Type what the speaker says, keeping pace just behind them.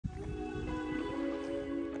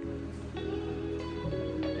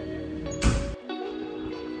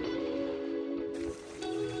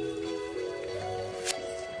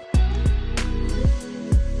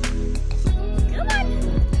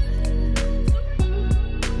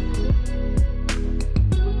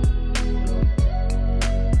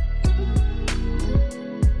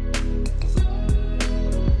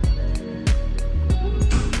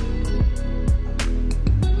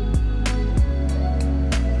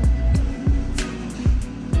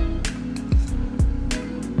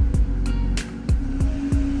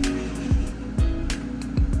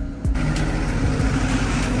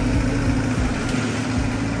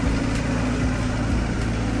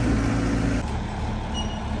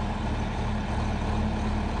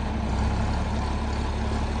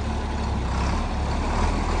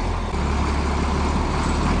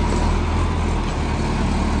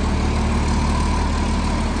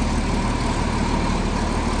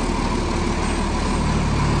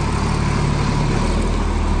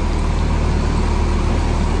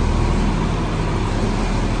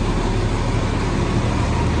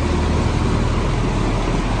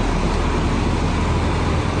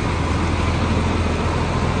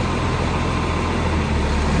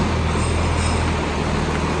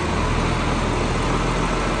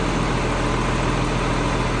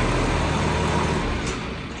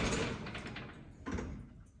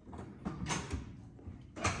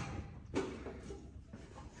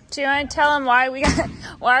Do you want to tell them why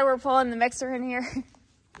we're pulling the mixer in here?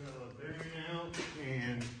 Out,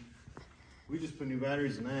 and we just put new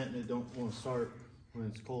batteries in that, and it don't want to start when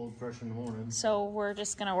it's cold, fresh in the morning. So we're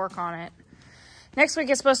just gonna work on it. Next week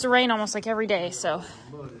it's supposed to rain almost like every day, so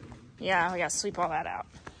yeah, we gotta sweep all that out.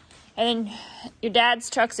 And then your dad's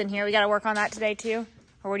truck's in here. We gotta work on that today too.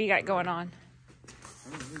 Or what do you got going on?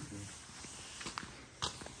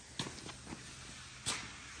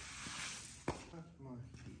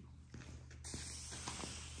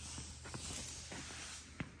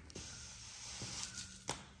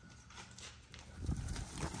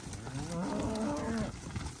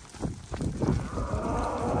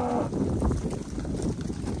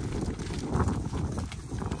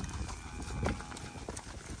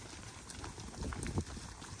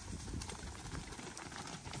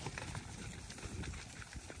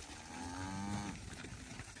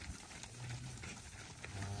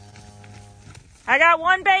 I got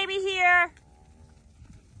one baby here.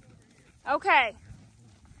 Okay.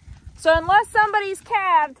 So unless somebody's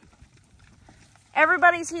calved,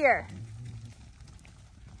 everybody's here.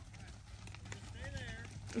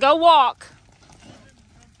 Go walk.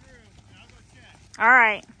 All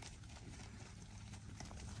right.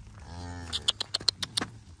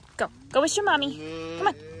 Go. Go with your mommy. Come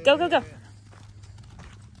on. Go, go, go.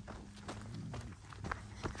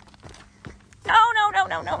 No, no, no,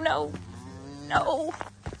 no, no, no. No.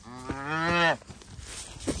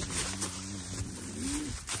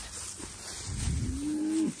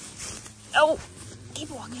 Oh, keep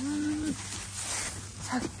walking.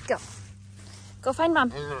 Okay, go. Go find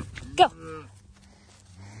mom. Go.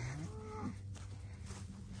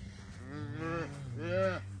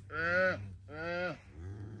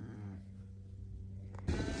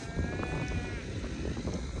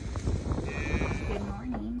 Good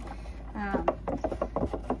morning.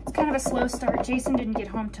 It's kind of a slow start. Jason didn't get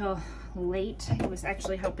home till late. He was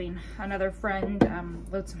actually helping another friend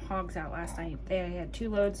load some hogs out last night. They had 2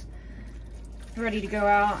 loads ready to go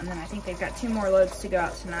out, and then I think they've got 2 more loads to go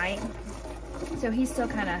out tonight. So he's still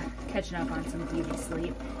kind of catching up on some beauty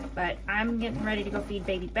sleep. But I'm getting ready to go feed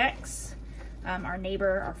baby Bex. Our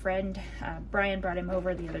neighbor, our friend, Brian brought him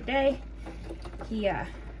over the other day.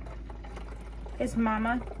 His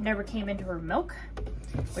mama never came into her milk,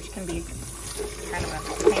 which can be kind of a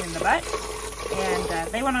pain in the butt.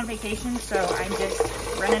 And they went on vacation, so I'm just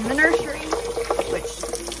running the nursery, which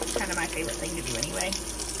is kind of my favorite thing to do anyway.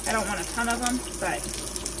 I don't want a ton of them, but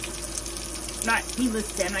not needless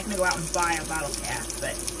to say, I'm not going to go out and buy a bottle calf,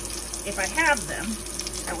 but if I have them,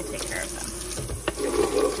 I will take care of them.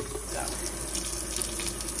 So.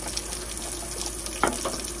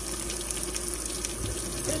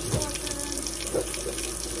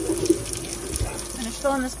 Finish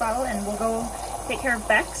filling this bottle, and we'll go take care of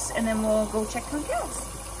Bex, and then we'll go check on cows.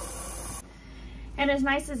 And as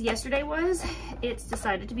nice as yesterday was, it's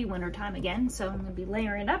decided to be winter time again, so I'm going to be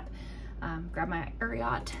layering up. Grab my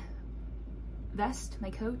Ariat vest, my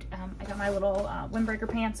coat. I got my little windbreaker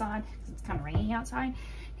pants on because it's kind of raining outside,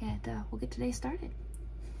 and we'll get today started.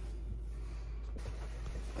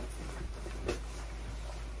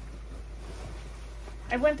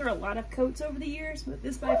 I've went through a lot of coats over the years, but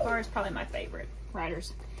this by far is probably my favorite.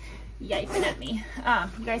 Riders yiping at me.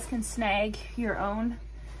 You guys can snag your own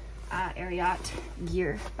Ariat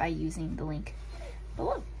gear by using the link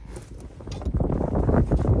below.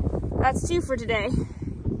 That's 2 for today.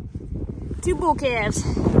 2 bull calves.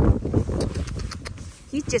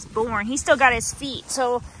 He's just born. He's still got his feet,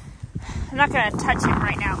 so I'm not gonna touch him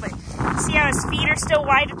right now, but see how his feet are still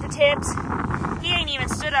white at the tips? He ain't even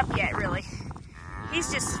stood up yet, really.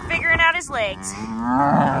 He's just figuring out his legs.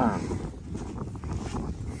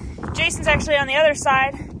 Jason's actually on the other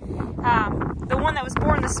side. The one that was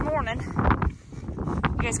born this morning.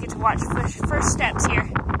 You guys get to watch first steps here.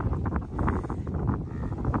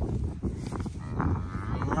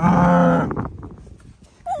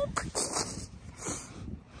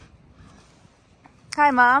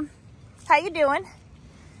 Hi, Mom. How you doing?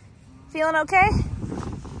 Feeling okay?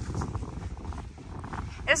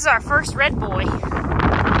 This is our first red boy.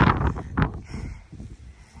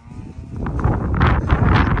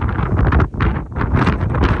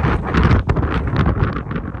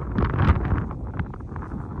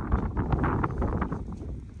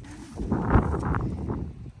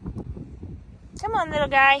 Come on, little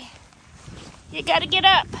guy. You gotta get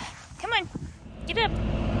up. Come on, get up.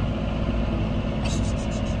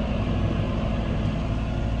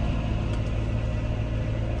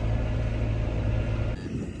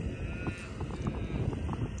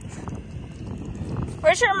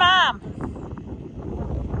 Where's your mom?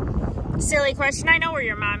 Silly question. I know where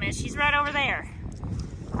your mom is. She's right over there.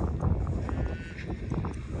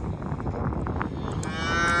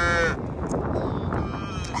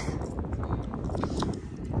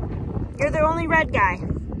 You're the only red guy.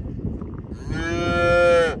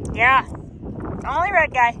 Yeah, only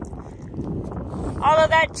red guy. Although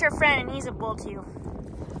that's your friend and he's a bull too.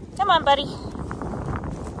 Come on, buddy.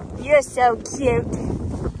 You're so cute.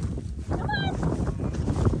 Come on.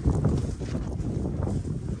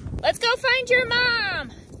 Let's go find your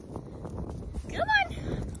mom. Come on.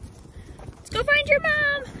 Let's go find your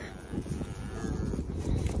mom.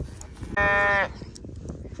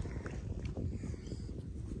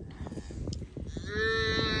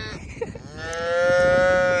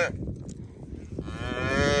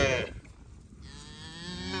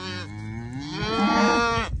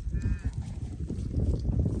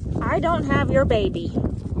 I don't have your baby.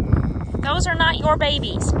 Those are not your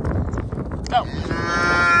babies. Go.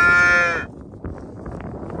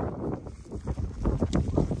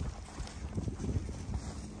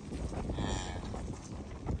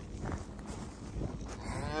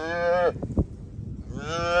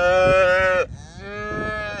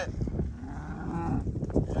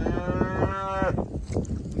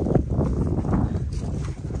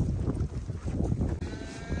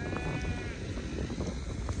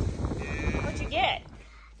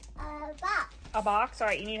 A box? All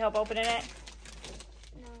right, you need help opening it?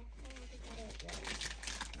 No, I don't think I did.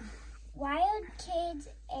 Wild Kids,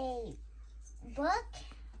 a book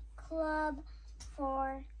club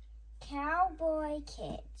for cowboy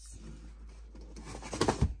kids.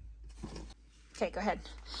 Okay, go ahead.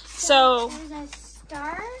 So there's a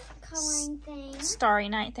star coloring thing. Starry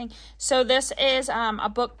night thing. So this is a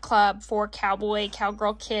book club for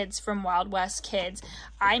cowgirl kids from Wild West Kids.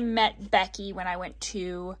 I met Becky when I went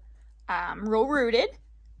to Real Rooted.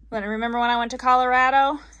 Remember when I went to Colorado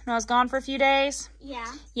and I was gone for a few days?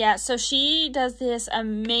 Yeah. Yeah, so she does this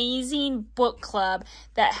amazing book club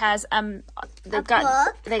that has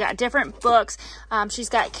they got different books. She's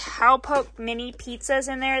got cowpoke mini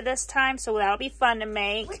pizzas in there this time, so that'll be fun to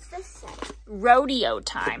make. What's this say? Rodeo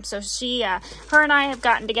time. So she her and I have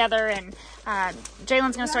gotten together, and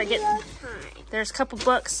Jalen's gonna start getting Time. There's a couple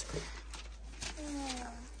books.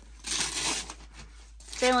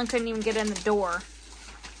 Jalen couldn't even get in the door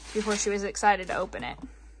before she was excited to open it.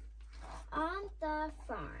 On the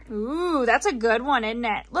farm. Ooh, that's a good one, isn't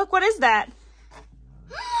it? Look, what is that?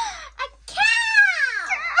 A cow!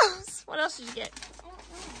 Yes! What else did you get? I don't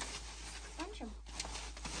know. Bunch of.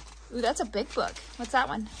 Ooh, that's a big book. What's that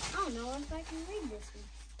one? I don't know if I can read this one.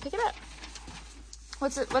 Pick it up.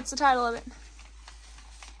 What's the title of it?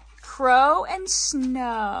 Crow and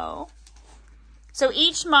Snow. So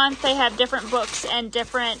each month they have different books and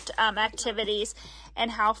different activities,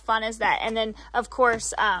 and how fun is that? And then, of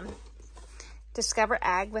course, Discover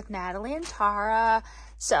Ag with Natalie and Tara.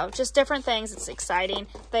 So just different things. It's exciting.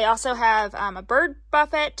 They also have a bird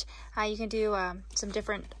buffet. You can do some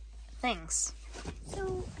different things.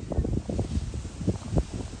 So,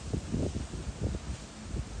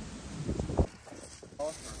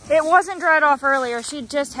 it wasn't dried off earlier. She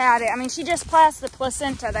just had it. I mean, she just passed the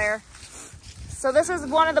placenta there. So this is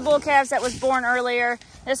one of the bull calves that was born earlier.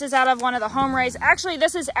 This is out of one of the home raised. Actually,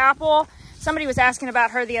 this is Apple. Somebody was asking about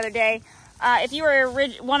her the other day. If you were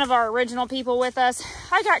one of our original people with us,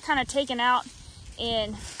 I got kind of taken out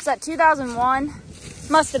in, is that 2001?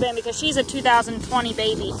 Must have been, because she's a 2020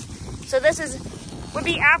 baby. So this would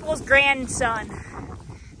be Apple's grandson,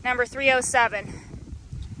 number 307.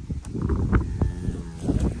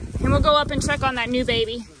 And we'll go up and check on that new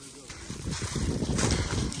baby.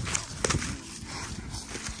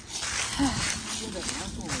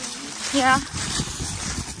 Yeah.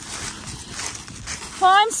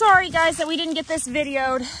 Well, I'm sorry, guys, that we didn't get this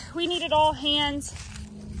videoed. We needed all hands.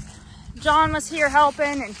 John was here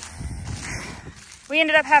helping, and we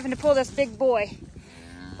ended up having to pull this big boy.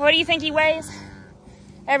 What do you think he weighs?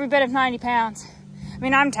 Every bit of 90 pounds. I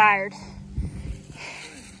mean, I'm tired.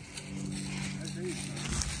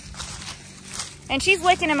 And she's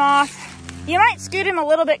licking him off. You might scoot him a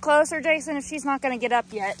little bit closer, Jason, if she's not going to get up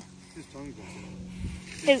yet. His tongue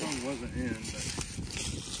wasn't in, but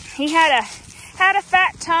he had a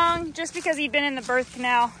fat tongue just because he'd been in the birth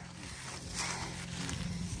canal.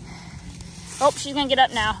 Oh, she's gonna get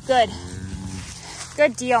up now. Good.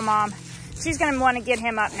 Good deal, Mom. She's gonna want to get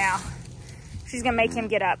him up now. She's gonna make him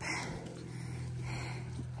get up.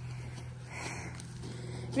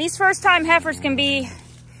 These first-time heifers can be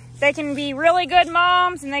really good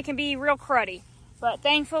moms, and they can be real cruddy. But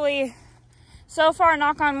thankfully, so far,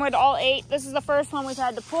 knock on wood, all 8. This is the first one we've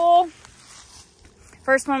had to pull.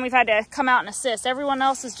 First one we've had to come out and assist. Everyone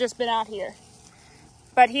else has just been out here.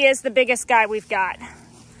 But he is the biggest guy we've got.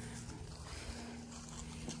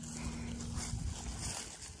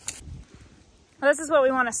 Well, this is what we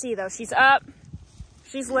want to see, though. She's up,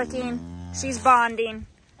 she's licking, she's bonding.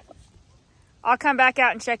 I'll come back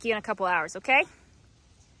out and check you in a couple hours, okay?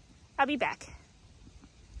 I'll be back.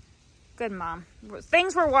 Good mom.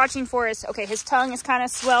 Things we're watching for is, okay, his tongue is kind of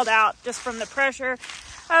swelled out just from the pressure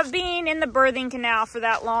of being in the birthing canal for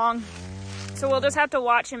that long. So we'll just have to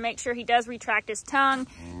watch and make sure he does retract his tongue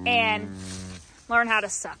and learn how to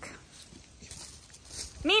suck.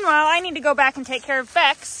 Meanwhile, I need to go back and take care of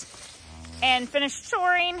Bex and finish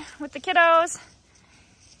shoring with the kiddos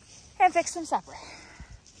and fix some supper.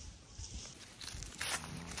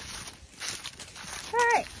 All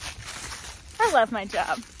right. I love my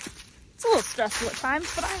job. It's a little stressful at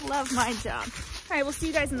times, but I love my job. All right, we'll see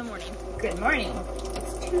you guys in the morning. Good morning.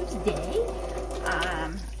 It's Tuesday.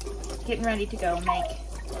 Getting ready to go make,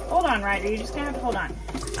 hold on, Ryder, you're just gonna have to hold on.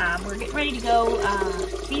 We're getting ready to go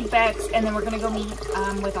feed Bex, and then we're gonna go meet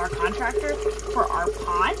with our contractor for our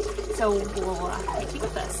pond. So we'll take you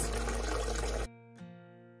with us.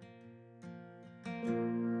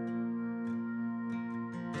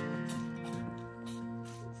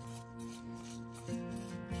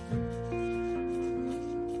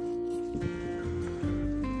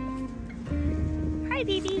 Hi,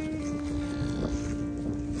 baby.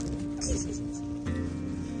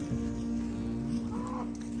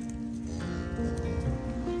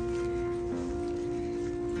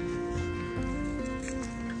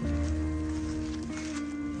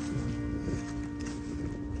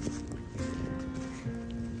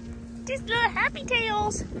 Just little happy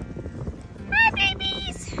tails. Hi,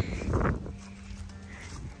 babies.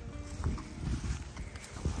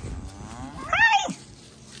 Hi.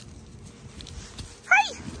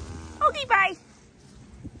 Hi. Okay, bye.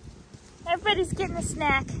 Everybody's getting a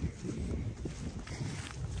snack.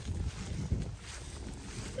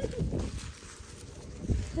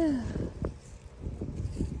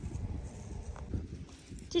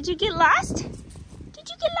 Did you get lost? Did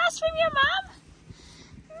you get lost from your mom?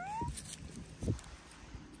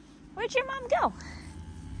 Where'd your mom go?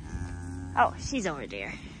 Oh, she's over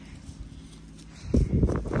there.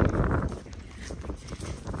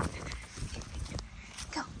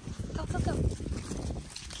 Go, go, go, go.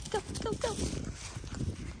 Go, go, go.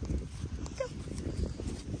 Go.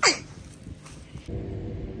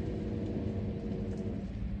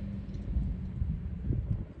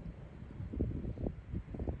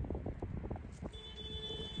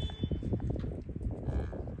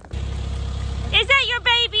 Is that your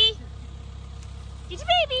baby? Get your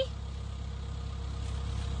baby.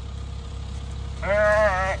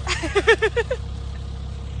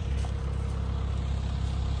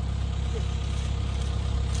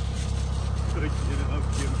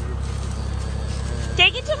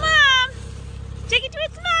 Take it to mom. Take it to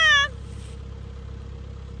its mom.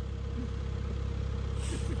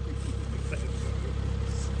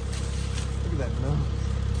 Look at that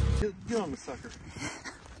nose. Get on the sucker.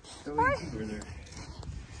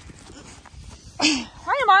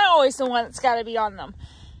 Why am I always the one that's got to be on them?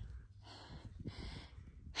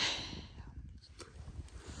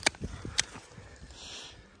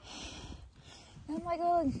 I'm like,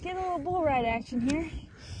 get a little bull ride action here.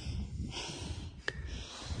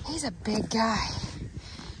 He's a big guy.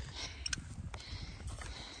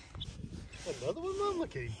 Another one, Mom?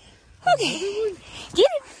 Look at him. Okay. Get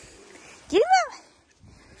him. Get him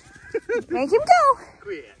up. Make him go.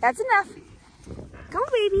 Quit. That's enough. Go,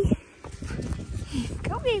 baby.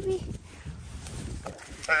 Go, baby.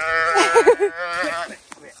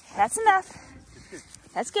 That's enough.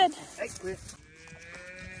 That's good. Hey, quit.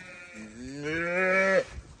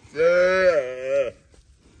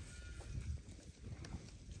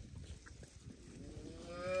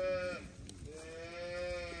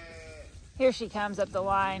 Here she comes up the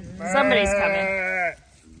line. Somebody's coming.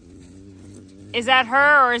 Is that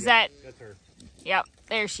her or is that? That's her. Yep,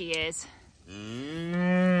 there she is.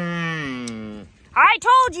 I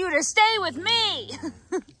told you to stay with me.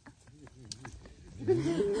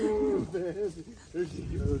 There she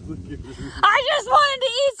goes. Look at her. I just wanted to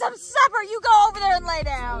eat some supper. You go over there and lay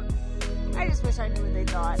down. I just wish I knew what they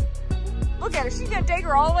thought. Look at her. She's going to take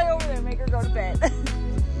her all the way over there and make her go to bed.